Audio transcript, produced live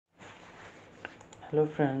Hello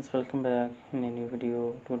friends, welcome back in a new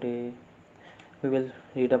video. Today we will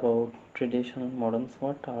read about traditional modems.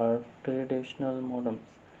 What are traditional modems?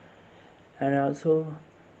 And also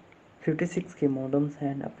 56K modems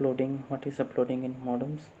and uploading. What is uploading in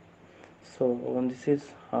modems? So this is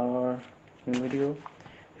our new video.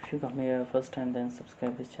 If you come here first time, then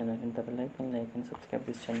subscribe this channel and the bell icon, like and subscribe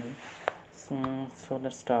this channel. So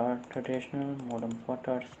let's start. Traditional modems. What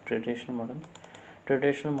are traditional modems?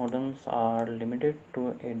 Traditional modems are limited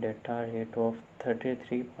to a data rate of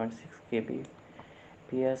 33.6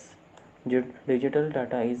 kbps. Digital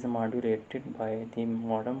data is modulated by the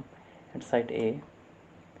modem at site A.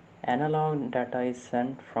 Analog data is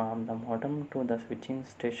sent from the modem to the switching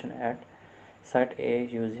station at site A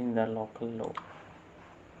using the local loop.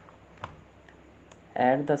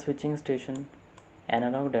 At the switching station,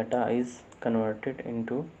 analog data is converted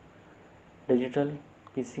into digital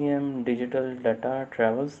PCM. Digital data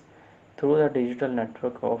travels through the digital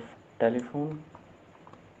network of telephone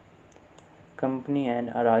company and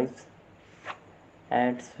arrives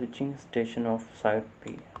at switching station of site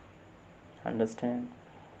B. Understand?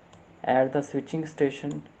 At the switching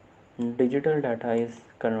station, digital data is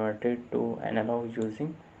converted to analog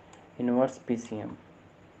using inverse PCM.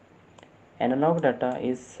 Analog data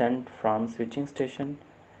is sent from switching station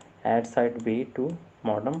at site B to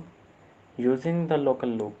modem using the local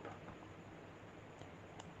loop.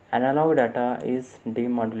 Analog data is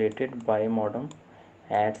demodulated by modem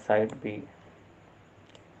at site B.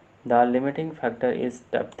 The limiting factor is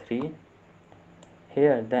step 3.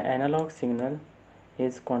 Here the analog signal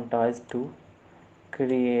is quantized to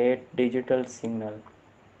create digital signal.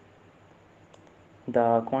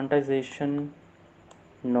 The quantization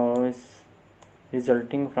noise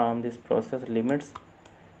resulting from this process limits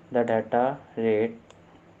the data rate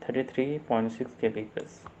 33.6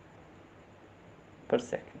 kbps per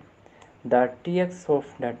second. The TX of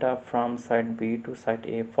data from site B to site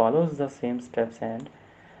A follows the same steps, and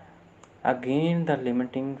again the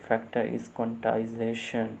limiting factor is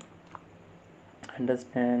quantization.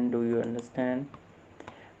 Understand? Do you understand?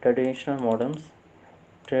 Traditional modems.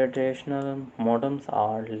 Traditional modems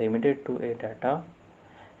are limited to a data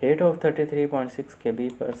rate of 33.6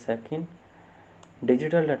 kb per second.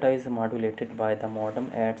 Digital data is modulated by the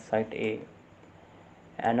modem at site A.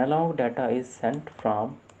 Analog data is sent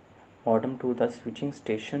from modem to the switching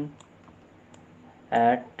station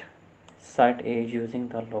at site A using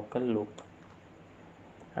the local loop.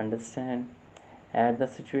 Understand? At the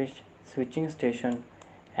switching station,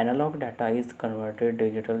 analog data is converted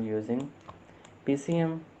digital using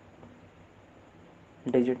PCM.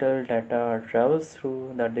 Digital data travels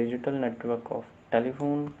through the digital network of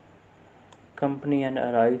telephone company and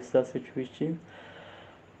arrives the switching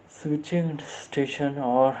station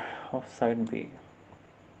or of site B.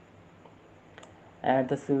 At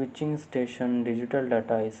the switching station, digital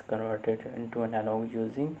data is converted into analog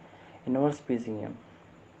using inverse PCM.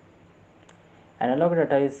 Analog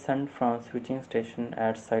data is sent from switching station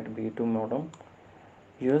at site B to modem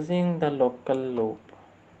using the local loop.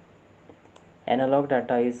 Analog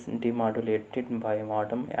data is demodulated by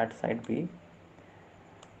modem at site B.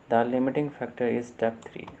 The limiting factor is step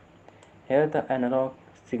 3. Here the analog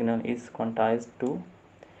signal is quantized to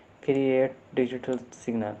create digital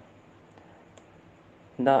signal.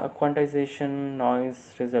 The quantization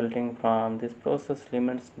noise resulting from this process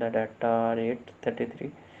limits the data rate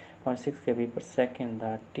 33.6 kb per second.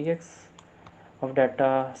 The TX of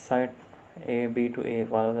data site A, B to A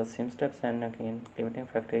follow the same steps, and again limiting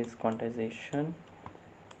factor is quantization.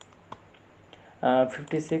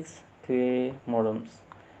 56K modems.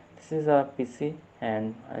 This is a PC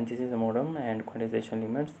and this is a modem and quantization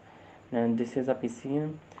limits, and this is a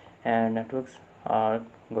PCM and networks are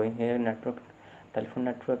going here, network, telephone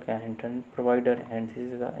network and internet provider, and this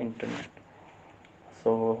is the internet.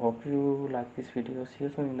 So hope you like this video. See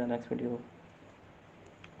you soon in the next video.